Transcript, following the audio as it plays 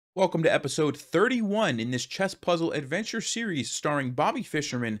Welcome to episode 31 in this chess puzzle adventure series starring Bobby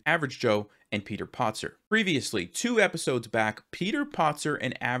Fischerman, Average Joe, and Peter Potzer. Previously, 2 episodes back, Peter Potzer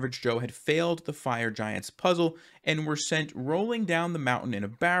and Average Joe had failed the Fire Giants puzzle and were sent rolling down the mountain in a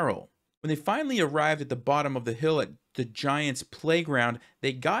barrel. When they finally arrived at the bottom of the hill at the Giants' playground,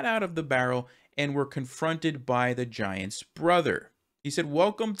 they got out of the barrel and were confronted by the Giant's brother. He said,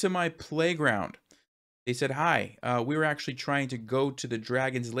 "Welcome to my playground." They said, "Hi, we were actually trying to go to the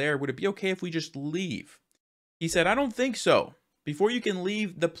dragon's lair. Would it be okay if we just leave?" He said, "I don't think so. Before you can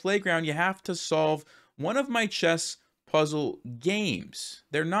leave the playground, you have to solve one of my chess puzzle games.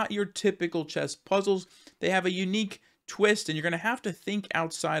 They're not your typical chess puzzles. They have a unique twist, and you're going to have to think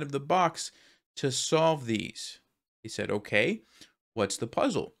outside of the box to solve these." He said, "Okay, what's the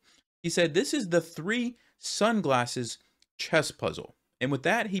puzzle?" He said, "This is the three sunglasses chess puzzle." And with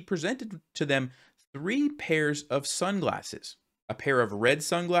that, he presented to them 3 pairs of sunglasses: a pair of red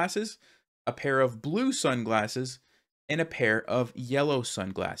sunglasses, a pair of blue sunglasses, and a pair of yellow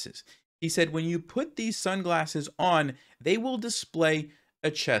sunglasses. He said, when you put these sunglasses on, they will display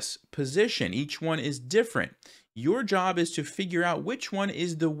a chess position. Each one is different. Your job is to figure out which one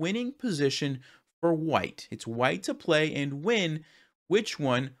is the winning position for white. It's white to play and win. Which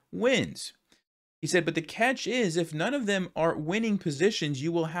one wins? He said, but the catch is, if none of them are winning positions,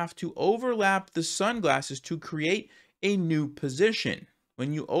 you will have to overlap the sunglasses to create a new position.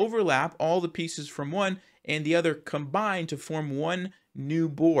 When you overlap, all the pieces from one and the other combine to form one new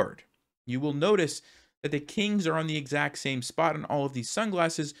board. You will notice that the kings are on the exact same spot on all of these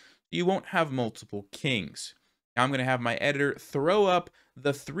sunglasses, so you won't have multiple kings. Now I'm going to have my editor throw up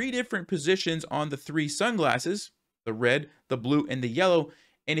the 3 different positions on the 3 sunglasses, the red, the blue, and the yellow.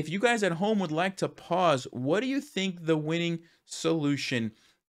 And if you guys at home would like to pause, what do you think the winning solution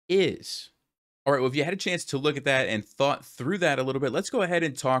is? All right, well, if you had a chance to look at that and thought through that a little bit, let's go ahead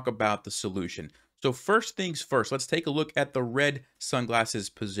and talk about the solution. So first things first, let's take a look at the red sunglasses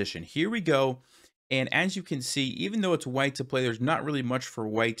position. Here we go. And as you can see, even though it's white to play, there's not really much for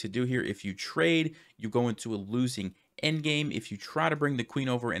white to do here. If you trade, you go into a losing endgame. If you try to bring the queen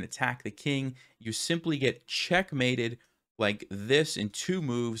over and attack the king, you simply get checkmated like this in 2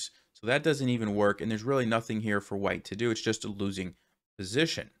 moves. So that doesn't even work. And there's really nothing here for white to do. It's just a losing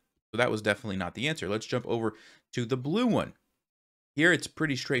position. So that was definitely not the answer. Let's jump over to the blue one. Here it's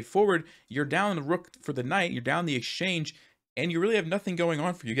pretty straightforward. You're down the rook for the knight. You're down the exchange. And you really have nothing going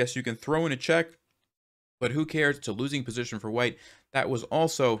on for you. Yes, you can throw in a check, but who cares? It's a losing position for white. That was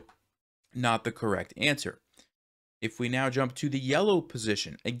also not the correct answer. If we now jump to the yellow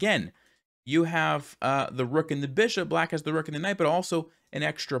position, again, you have the rook and the bishop. Black has the rook and the knight, but also an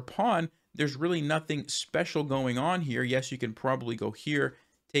extra pawn. There's really nothing special going on here. Yes, you can probably go here,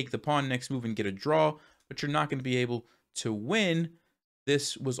 take the pawn, next move, and get a draw, but you're not going to be able to win.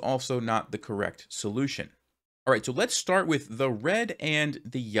 This was also not the correct solution. All right, so let's start with the red and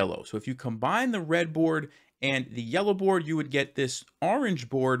the yellow. So if you combine the red board and the yellow board, you would get this orange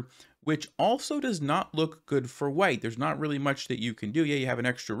board, which also does not look good for white. There's not really much that you can do. Yeah, you have an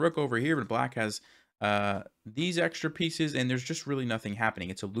extra rook over here, but black has these extra pieces, and there's just really nothing happening.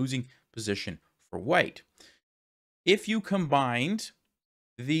 It's a losing position for white. If you combined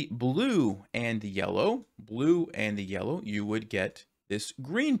the blue and the yellow, you would get this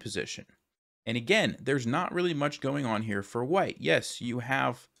green position. And again, there's not really much going on here for white. Yes, you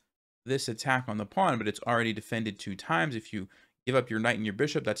have this attack on the pawn, but it's already defended 2 times. If you give up your knight and your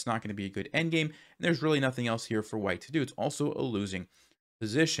bishop, that's not going to be a good endgame. And there's really nothing else here for white to do. It's also a losing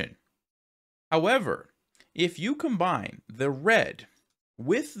position. However, if you combine the red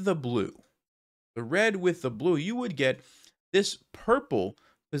with the blue, you would get this purple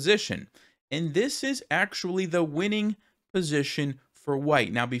position. And this is actually the winning position for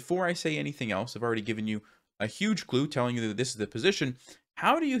white. Now, before I say anything else, I've already given you a huge clue telling you that this is the position.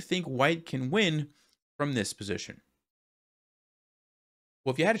 How do you think white can win from this position?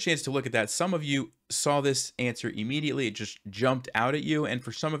 Well, if you had a chance to look at that, some of you saw this answer immediately. It just jumped out at you. And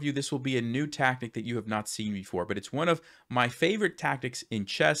for some of you, this will be a new tactic that you have not seen before. But it's one of my favorite tactics in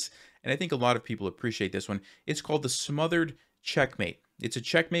chess. And I think a lot of people appreciate this one. It's called the smothered checkmate. It's a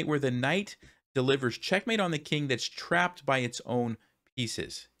checkmate where the knight delivers checkmate on the king that's trapped by its own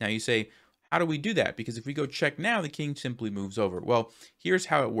pieces. Now you say, how do we do that? Because if we go check now, the king simply moves over. Well, here's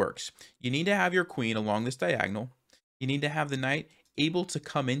how it works. You need to have your queen along this diagonal. You need to have the knight able to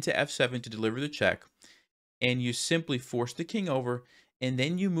come into f7 to deliver the check. And you simply force the king over, and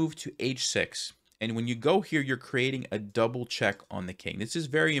then you move to h6. And when you go here, you're creating a double check on the king. This is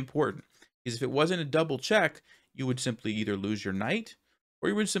very important, because if it wasn't a double check, you would simply either lose your knight or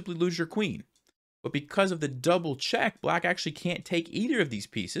you would simply lose your queen. But because of the double check, black actually can't take either of these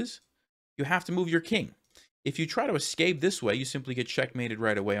pieces. You have to move your king. If you try to escape this way, you simply get checkmated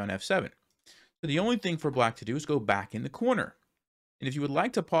right away on f7. So the only thing for black to do is go back in the corner. And if you would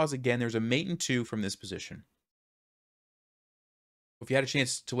like to pause again, there's a mate in 2 from this position. If you had a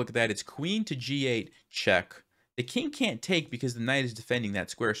chance to look at that, it's queen to g8 check. The king can't take because the knight is defending that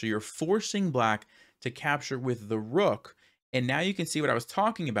square. So you're forcing black to capture with the rook. And now you can see what I was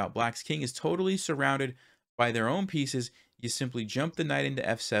talking about. Black's king is totally surrounded by their own pieces. You simply jump the knight into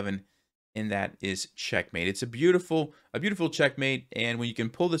f7, and that is checkmate. It's a beautiful checkmate. And when you can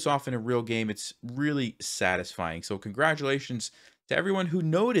pull this off in a real game, it's really satisfying. So congratulations to everyone who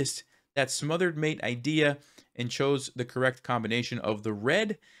noticed that smothered mate idea and chose the correct combination of the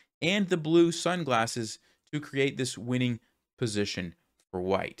red and the blue sunglasses to create this winning position for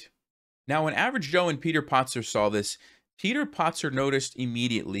white. Now, when Average Joe and Peter Potzer saw this, Peter Potzer noticed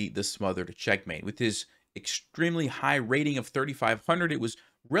immediately the smothered checkmate. With his extremely high rating of 3,500, it was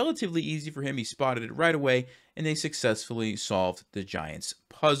relatively easy for him. He spotted it right away, and they successfully solved the Giants'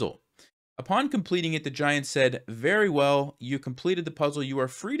 puzzle. Upon completing it, the Giants said, "Very well, you completed the puzzle. You are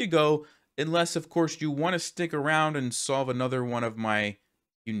free to go, unless, of course, you want to stick around and solve another one of my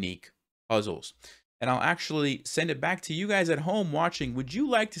unique puzzles." And I'll actually send it back to you guys at home watching. Would you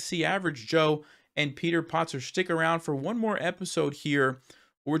like to see Average Joe and Peter Potzer stick around for one more episode here,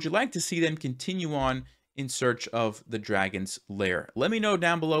 or would you like to see them continue on in search of the Dragon's Lair? Let me know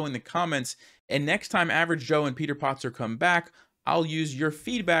down below in the comments, and next time Average Joe and Peter Potzer come back, I'll use your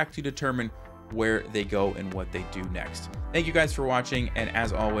feedback to determine where they go and what they do next. Thank you guys for watching, and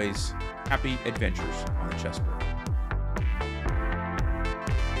as always, happy adventures on the chessboard.